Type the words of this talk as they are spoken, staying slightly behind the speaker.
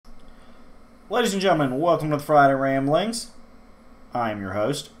Ladies and gentlemen, welcome to the Friday Ramblings. I'm your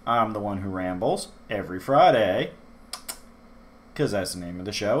host. I'm the one who rambles every Friday, because that's the name of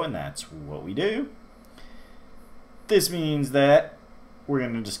the show and that's what we do. This means that we're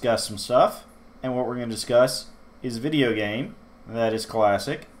going to discuss some stuff, and what we're going to discuss is a video game that is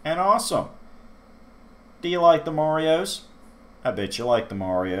classic and awesome. Do you like the Marios? I bet you like the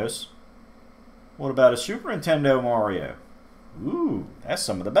Marios. What about a Super Nintendo Mario? Ooh, that's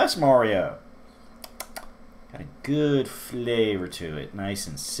some of the best Mario. Got a good flavor to it. Nice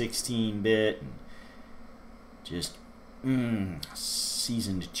and 16-bit. And just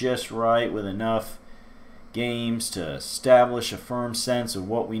seasoned just right with enough games to establish a firm sense of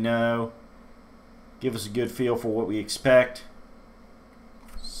what we know. Give us a good feel for what we expect.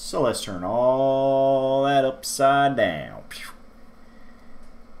 So let's turn all that upside down.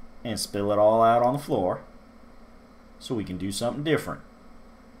 And spill it all out on the floor so we can do something different.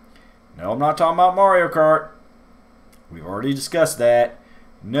 No, I'm not talking about Mario Kart. We've already discussed that.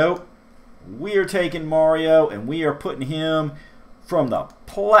 Nope. We are taking Mario and we are putting him from the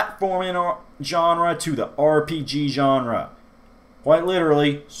platforming genre to the RPG genre. Quite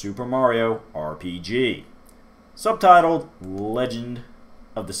literally, Super Mario RPG. Subtitled Legend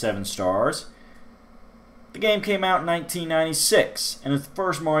of the Seven Stars. The game came out in 1996 and it's the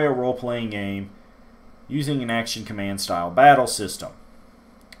first Mario role-playing game using an action command style battle system.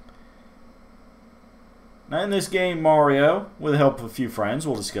 Now in this game, Mario, with the help of a few friends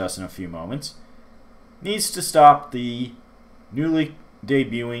we'll discuss in a few moments, needs to stop the newly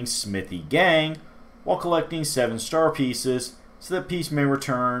debuting Smithy gang while collecting 7 star pieces so that peace may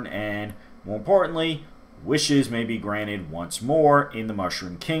return and, more importantly, wishes may be granted once more in the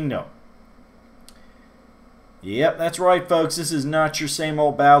Mushroom Kingdom. Yep, that's right, folks. This is not your same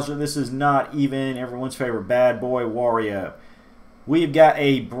old Bowser. This is not even everyone's favorite bad boy, Wario. We've got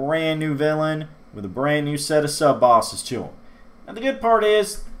a brand new villain with a brand new set of sub-bosses to him. Now the good part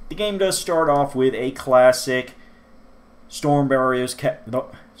is, the game does start off with a classic Storm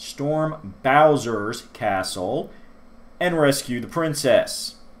Bowser's castle and rescue the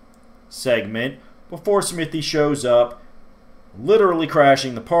princess segment before Smithy shows up, literally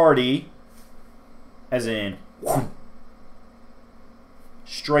crashing the party, as in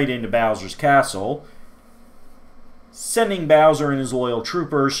straight into Bowser's castle, sending Bowser and his loyal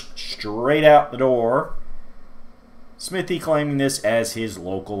troopers straight out the door. Smithy claiming this as his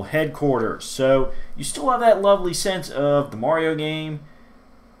local headquarters. So you still have that lovely sense of the Mario game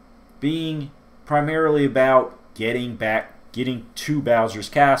being primarily about getting to Bowser's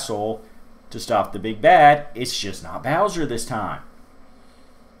castle to stop the big bad. It's just not Bowser this time.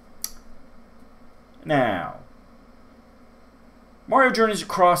 Now, Mario journeys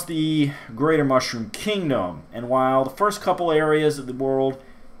across the greater Mushroom Kingdom, and while the first couple areas of the world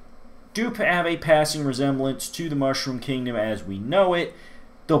do have a passing resemblance to the Mushroom Kingdom as we know it,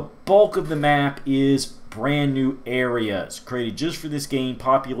 the bulk of the map is brand new areas created just for this game,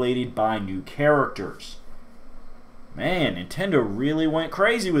 populated by new characters. Man, Nintendo really went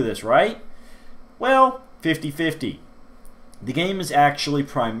crazy with this, right? Well, 50-50. The game is actually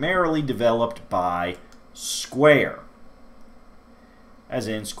primarily developed by Square, as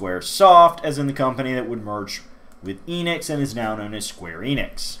in Squaresoft, as in the company that would merge with Enix and is now known as Square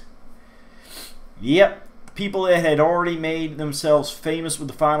Enix. Yep, people that had already made themselves famous with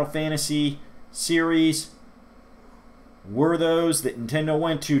the Final Fantasy series were those that Nintendo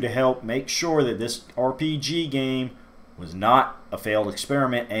went to help make sure that this RPG game was not a failed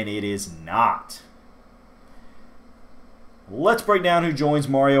experiment, and it is not. Let's break down who joins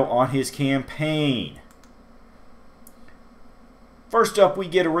Mario on his campaign. First up, we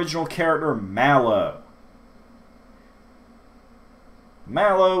get original character Mallow.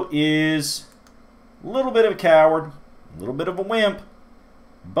 Mallow is a little bit of a coward, a little bit of a wimp,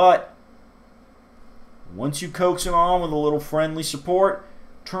 but once you coax him on with a little friendly support,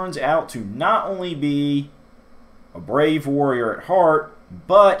 turns out to not only be a brave warrior at heart,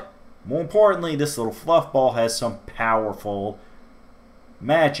 but more importantly, this little fluffball has some powerful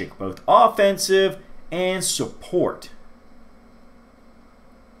magic, both offensive and support.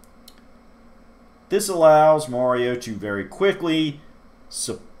 This allows Mario to very quickly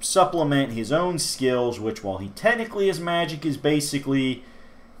supplement his own skills, which, while he technically is magic, is basically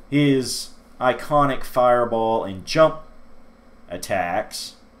his iconic fireball and jump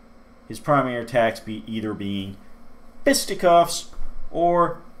attacks. His primary attacks either being fisticuffs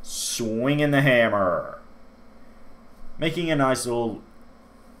or swinging the hammer, making a nice little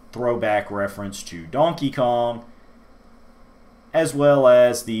throwback reference to Donkey Kong, as well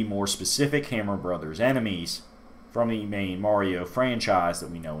as the more specific Hammer Brothers enemies from the main Mario franchise that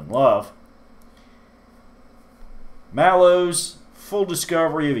we know and love. Mallow's full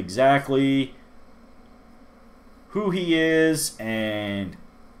discovery of exactly who he is and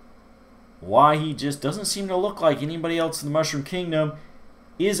why he just doesn't seem to look like anybody else in the Mushroom Kingdom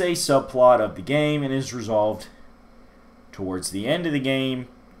is a subplot of the game and is resolved towards the end of the game,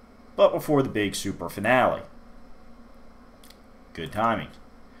 but before the big super finale. Good timing.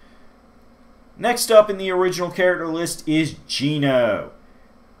 Next up in the original character list is Gino.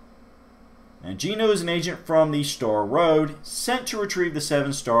 Now, Gino is an agent from the Star Road, sent to retrieve the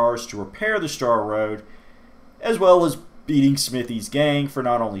 7 stars to repair the Star Road, as well as beating Smithy's gang for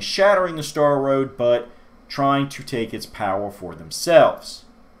not only shattering the Star Road, but trying to take its power for themselves.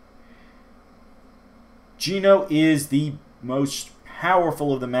 Gino is the most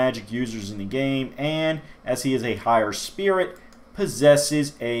powerful of the magic users in the game, and as he is a higher spirit,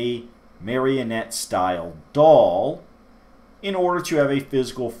 possesses a marionette-style doll in order to have a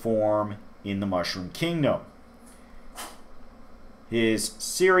physical form in the Mushroom Kingdom. His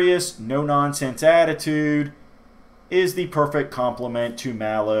serious, no-nonsense attitude is the perfect complement to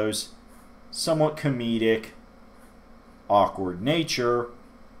Mallow's somewhat comedic, awkward nature,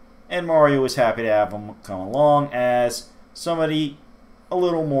 and Mario is happy to have him come along as somebody a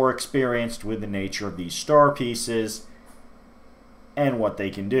little more experienced with the nature of these star pieces and what they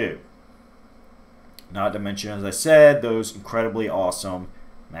can do. Not to mention, as I said, those incredibly awesome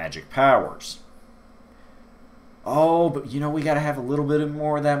magic powers. Oh, but you know, we gotta have a little bit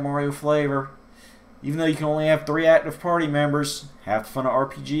more of that Mario flavor. Even though you can only have 3 active party members, half the fun of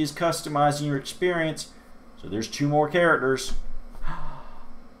RPG is customizing your experience, so there's 2 more characters.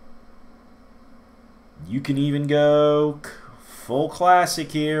 You can even go full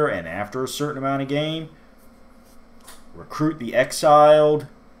classic here, and after a certain amount of game, recruit the exiled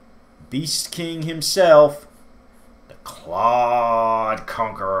Beast King himself, the Cloud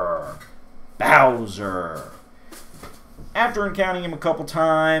Conqueror, Bowser. After encountering him a couple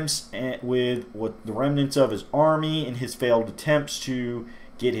times with the remnants of his army and his failed attempts to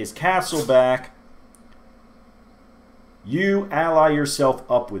get his castle back, you ally yourself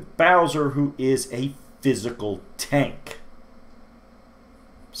up with Bowser, who is a physical tank.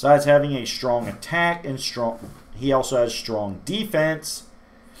 Besides having a strong attack and he also has strong defense,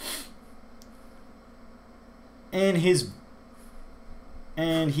 and he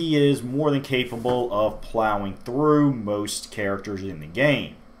is more than capable of plowing through most characters in the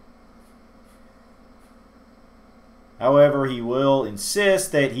game. However, he will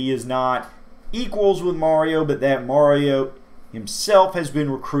insist that he is not equals with Mario, but that Mario himself has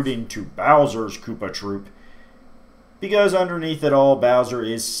been recruited into Bowser's Koopa Troop, because underneath it all, Bowser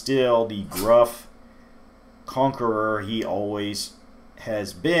is still the gruff conqueror he always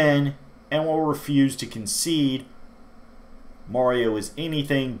has been, and will refuse to concede Mario is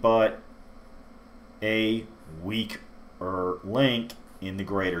anything but a weaker link in the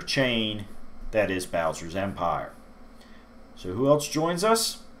greater chain that is Bowser's Empire. So who else joins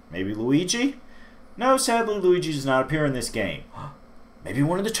us? Maybe Luigi? No, sadly Luigi does not appear in this game. Maybe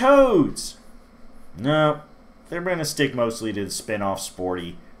one of the Toads? No, they're going to stick mostly to the spin-off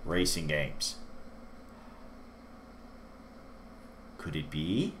sporty racing games. Could it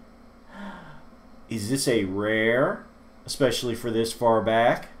be? Is this a rare, especially for this far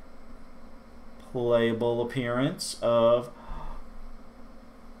back, playable appearance of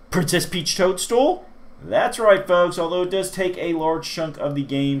Princess Peach Toadstool? That's right, folks, although it does take a large chunk of the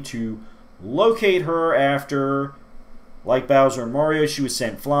game to locate her after, like Bowser and Mario, she was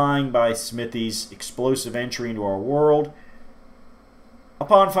sent flying by Smithy's explosive entry into our world.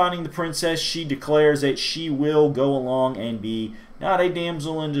 Upon finding the princess, she declares that she will go along and be not a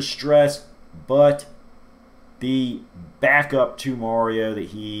damsel in distress, but the backup to Mario that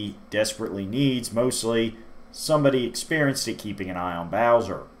he desperately needs, mostly somebody experienced at keeping an eye on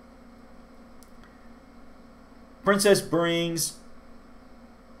Bowser. Princess brings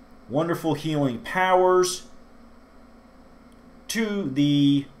wonderful healing powers to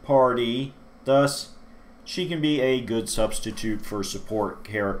the party, thus she can be a good substitute for support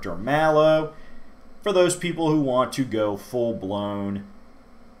character Mallow for those people who want to go full-blown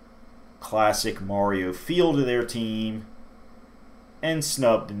classic Mario feel to their team and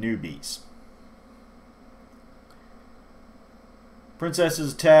snub the newbies.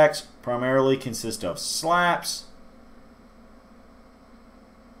 Princess's attacks primarily consist of slaps,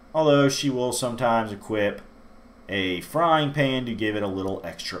 although she will sometimes equip a frying pan to give it a little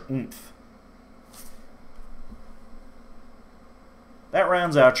extra oomph. That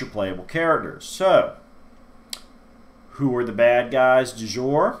rounds out your playable characters. So, who are the bad guys du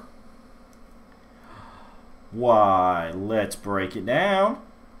jour? Why, let's break it down.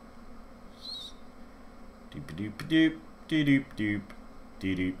 Doop doop doop doop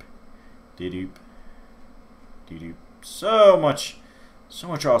doop doop doop. So much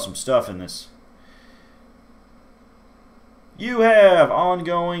awesome stuff in this. You have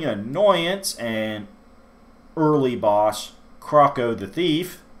ongoing annoyance and early boss Croco the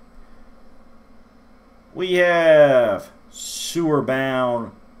Thief. We have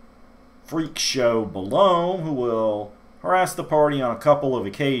sewer-bound Freak Show Balone, who will harass the party on a couple of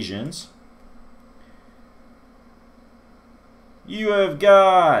occasions. You have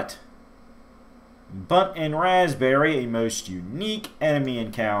got Bunt and Raspberry, a most unique enemy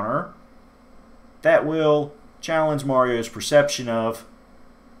encounter that will challenge Mario's perception of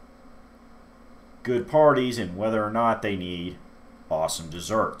good parties and whether or not they need awesome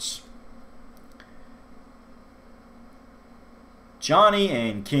desserts. Johnny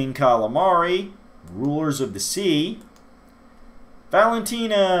and King Calamari, rulers of the sea.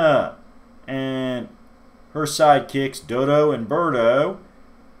 Valentina and her sidekicks Dodo and Birdo.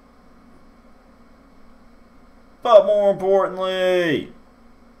 But more importantly,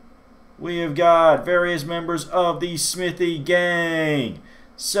 we have got various members of the Smithy Gang,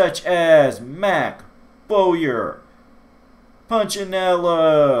 such as Mac, Bowyer,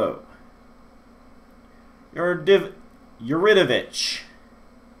 Punchinello, Yuridovich,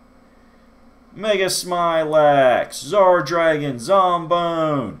 Mega Smilax, Zardragon,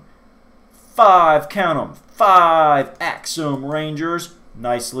 Zombone, 5 Axum Rangers,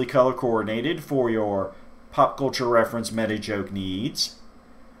 nicely color coordinated for your pop culture reference meta joke needs.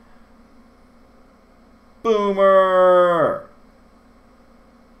 Boomer,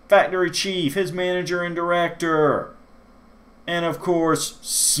 Factory Chief, his manager and director, and of course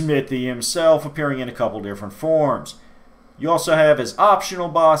Smithy himself, appearing in a couple different forms. You also have as optional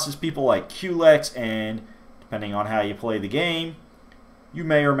bosses people like Culex, and depending on how you play the game, you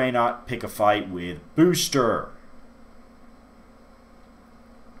may or may not pick a fight with Booster.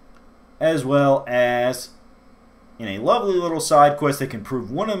 As well as, in a lovely little side quest that can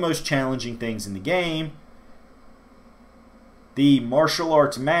prove one of the most challenging things in the game, the martial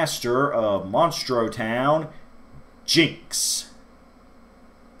arts master of Monstro Town, Jinx,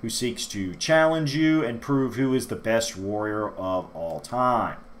 who seeks to challenge you and prove who is the best warrior of all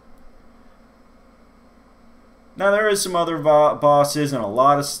time. Now there is some other bosses and a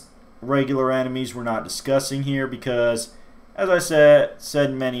lot of regular enemies we're not discussing here because, as I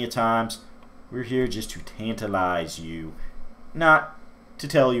said many a times, we're here just to tantalize you, not to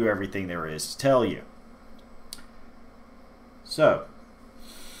tell you everything there is to tell you. So,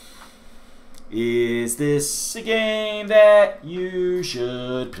 is this a game that you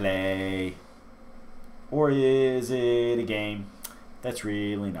should play? Or is it a game that's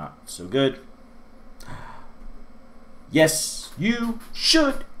really not so good? Yes, you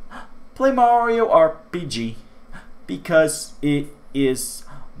should play Mario RPG because it is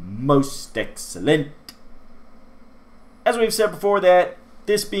most excellent. As we've said before, that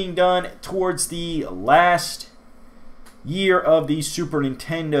this being done towards the last year of the Super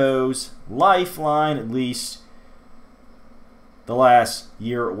Nintendo's lifeline, at least the last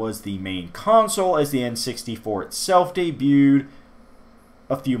year it was the main console, as the N64 itself debuted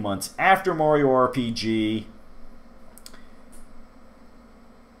a few months after Mario RPG.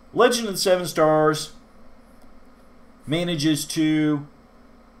 Legend of the Seven Stars manages to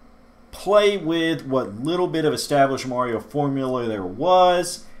play with what little bit of established Mario formula there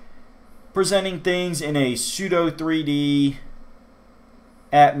was, presenting things in a pseudo 3D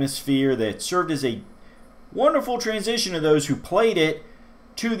atmosphere that served as a wonderful transition to those who played it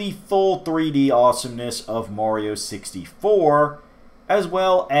to the full 3D awesomeness of Mario 64, as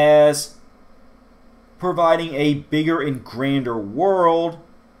well as providing a bigger and grander world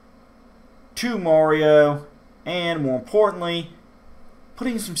to Mario, and more importantly,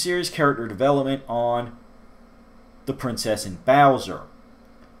 putting some serious character development on the Princess and Bowser.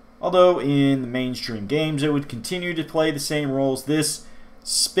 Although in the mainstream games it would continue to play the same roles, this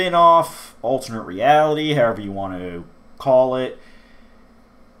spin-off, alternate reality, however you want to call it,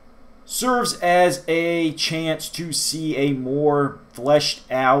 serves as a chance to see a more fleshed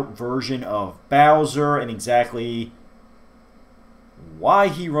out version of Bowser and exactly why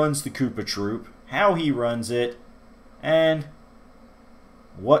he runs the Koopa Troop, how he runs it, and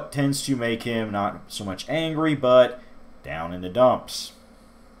what tends to make him not so much angry, but down in the dumps.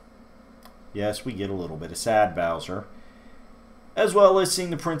 Yes, we get a little bit of sad Bowser. As well as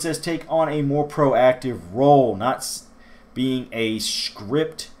seeing the princess take on a more proactive role, not being a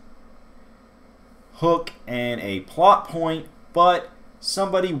script hook and a plot point, but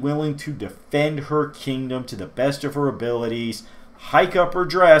somebody willing to defend her kingdom to the best of her abilities, hike up her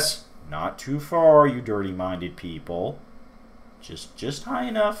dress, Not too far, you dirty-minded people. Just high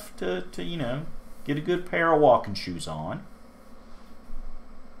enough to you know, get a good pair of walking shoes on.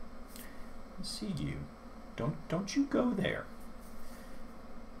 Let's see you. Don't you go there.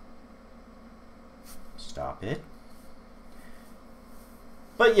 Stop it.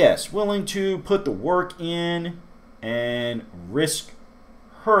 But yes, willing to put the work in and risk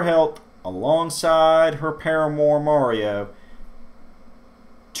her health alongside her paramour Mario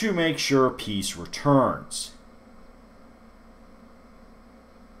to make sure peace returns.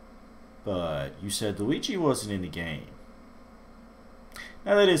 But you said Luigi wasn't in the game.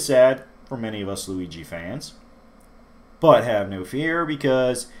 Now that is sad for many of us Luigi fans. But have no fear,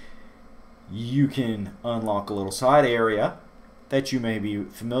 because you can unlock a little side area that you may be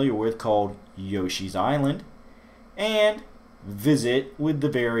familiar with called Yoshi's Island, and visit with the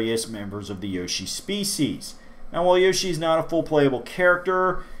various members of the Yoshi species. Now, while Yoshi is not a full playable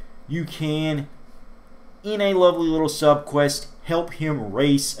character, you can, in a lovely little subquest, help him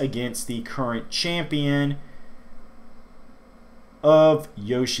race against the current champion of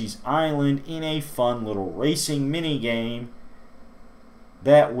Yoshi's Island in a fun little racing minigame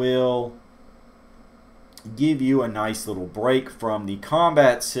that will give you a nice little break from the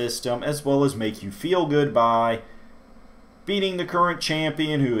combat system, as well as make you feel good by beating the current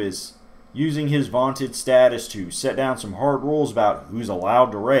champion, who is using his vaunted status to set down some hard rules about who's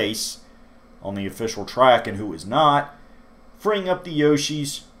allowed to race on the official track and who is not, freeing up the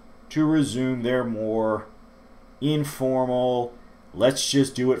Yoshis to resume their more informal, let's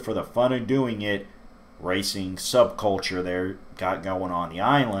just do it for the fun of doing it racing subculture they've got going on the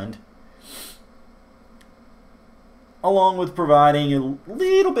island, along with providing a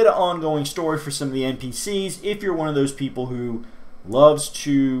little bit of ongoing story for some of the NPCs if you're one of those people who loves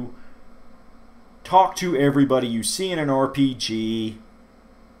to talk to everybody you see in an RPG.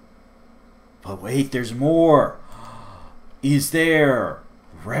 But wait, there's more. Is there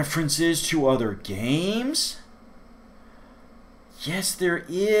references to other games? Yes, there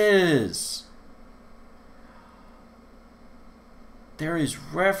is. There is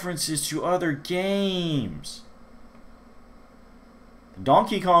references to other games. The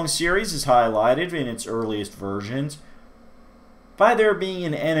Donkey Kong series is highlighted in its earliest versions by there being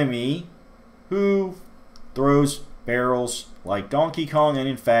an enemy who throws barrels like Donkey Kong, and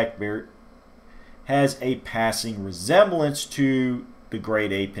in fact has a passing resemblance to the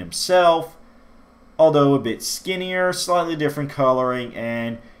Great Ape himself, although a bit skinnier, slightly different coloring,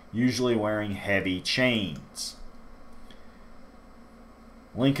 and usually wearing heavy chains.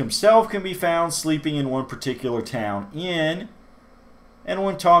 Link himself can be found sleeping in one particular town inn, and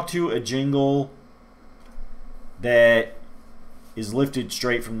when talked to, a jingle that is lifted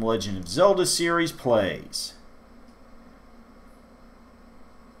straight from the Legend of Zelda series plays.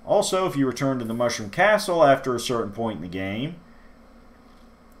 Also, if you return to the Mushroom Castle after a certain point in the game,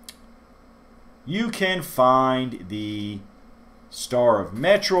 you can find the star of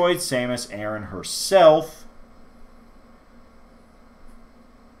Metroid, Samus Aran herself,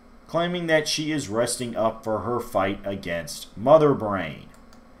 claiming that she is resting up for her fight against Mother Brain,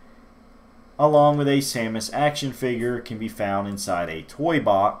 along with a Samus action figure can be found inside a toy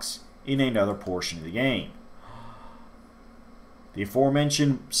box in another portion of the game. The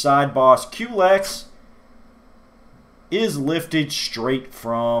aforementioned side boss Culex is lifted straight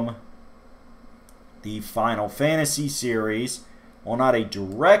from the Final Fantasy series. While not a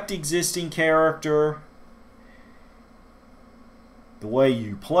direct existing character, the way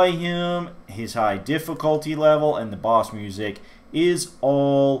you play him, his high difficulty level, and the boss music is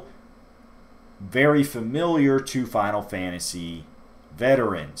all very familiar to Final Fantasy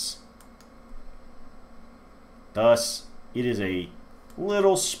veterans. Thus, it is a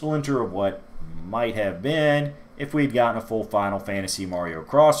little splinter of what might have been if we'd gotten a full Final Fantasy Mario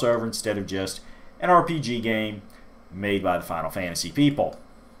crossover instead of just an RPG game made by the Final Fantasy people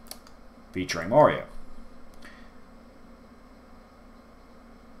featuring Mario.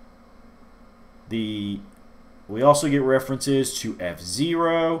 We also get references to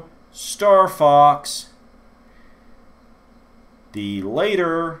F-Zero, Star Fox, the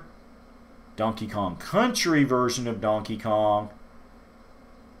later Donkey Kong Country version of Donkey Kong,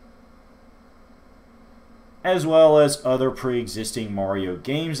 as well as other pre-existing Mario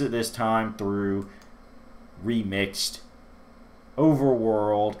games at this time through remixed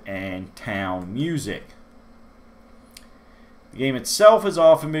overworld and town music. The game itself has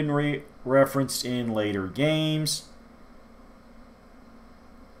often been referenced in later games,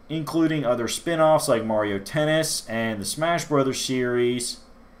 including other spin-offs like Mario Tennis and the Smash Brothers series,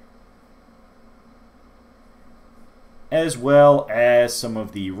 as well as some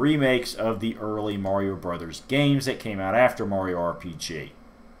of the remakes of the early Mario Brothers games that came out after Mario RPG.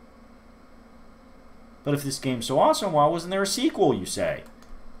 But if this game's so awesome, why wasn't there a sequel, you say?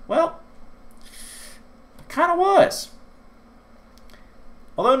 Well, it kind of was.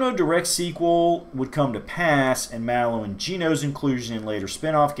 Although no direct sequel would come to pass, and Mallow and Gino's inclusion in later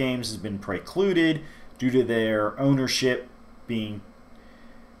spin-off games has been precluded due to their ownership being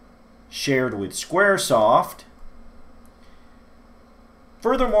shared with Squaresoft,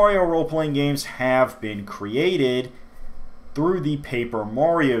 further Mario role-playing games have been created through the Paper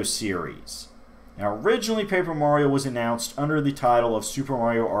Mario series. Now, originally Paper Mario was announced under the title of Super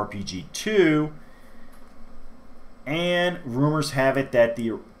Mario RPG 2, and rumors have it that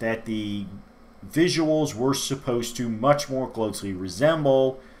the visuals were supposed to much more closely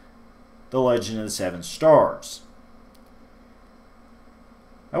resemble The Legend of the Seven Stars.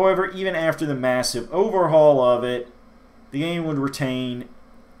 However, even after the massive overhaul of it, the game would retain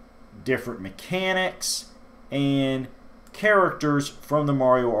different mechanics and characters from the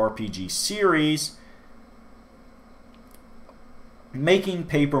Mario RPG series, making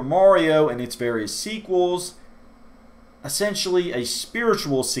Paper Mario and its various sequels essentially a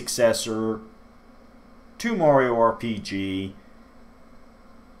spiritual successor to Mario RPG,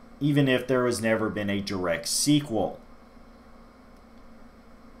 even if there has never been a direct sequel.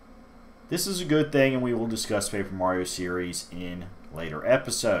 This is a good thing, and we will discuss Paper Mario series in later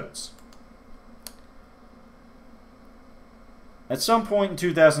episodes. At some point in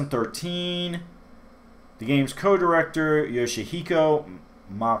 2013, the game's co-director Yoshihiko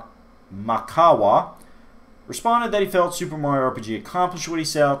Makawa responded that he felt Super Mario RPG accomplished what he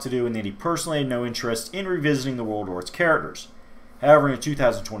set out to do and that he personally had no interest in revisiting the world or its characters. However, in a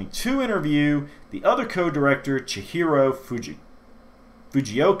 2022 interview, the other co-director, Chihiro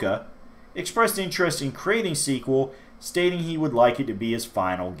Fujioka, expressed interest in creating a sequel, stating he would like it to be his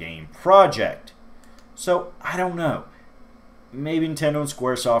final game project. So, I don't know. Maybe Nintendo and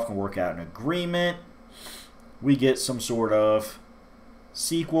Squaresoft can work out an agreement. We get some sort of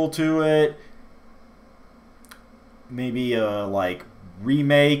sequel to it. Maybe a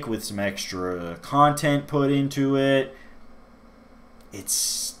remake with some extra content put into it. It's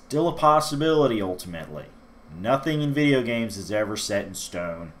still a possibility ultimately. Nothing in video games is ever set in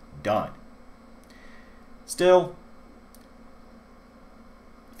stone. Done. Still,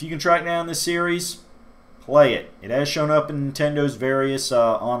 if you can track down this series, play it. It has shown up in Nintendo's various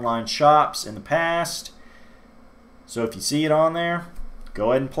online shops in the past. So if you see it on there,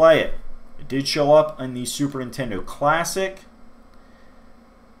 go ahead and play it. It did show up in the Super Nintendo Classic,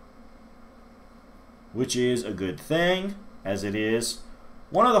 which is a good thing, as it is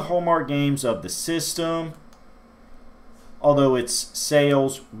one of the hallmark games of the system, although its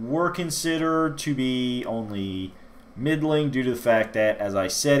sales were considered to be only middling due to the fact that, as I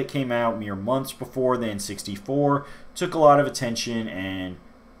said, it came out mere months before the N64, took a lot of attention and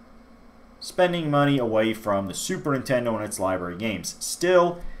spending money away from the Super Nintendo and its library games.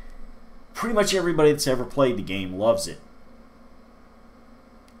 Still, pretty much everybody that's ever played the game loves it.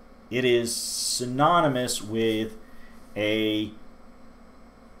 It is synonymous with a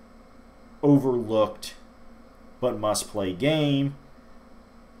overlooked but must-play game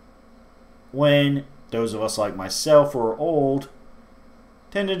when those of us like myself who are old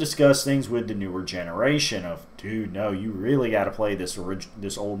tend to discuss things with the newer generation of, dude, no, you really got to play this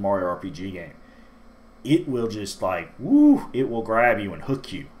old Mario RPG game. It will just woo, it will grab you and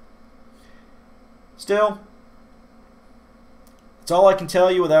hook you. Still, that's all I can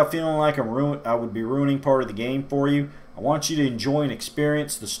tell you without feeling like I would be ruining part of the game for you. I want you to enjoy and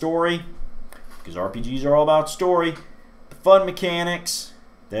experience the story, because RPGs are all about story, the fun mechanics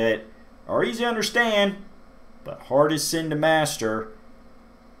that are easy to understand, but hard as sin to master,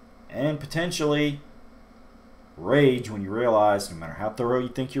 and potentially rage when you realize, no matter how thorough you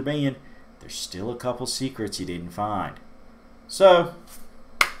think you're being, there's still a couple secrets you didn't find. So,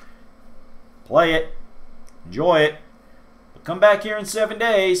 play it, enjoy it, but come back here in 7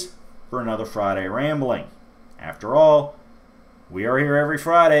 days for another Friday Rambling. After all, we are here every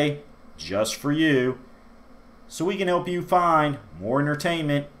Friday just for you, so we can help you find more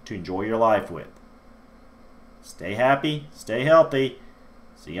entertainment to enjoy your life with. Stay happy, stay healthy.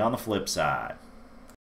 See you on the flip side.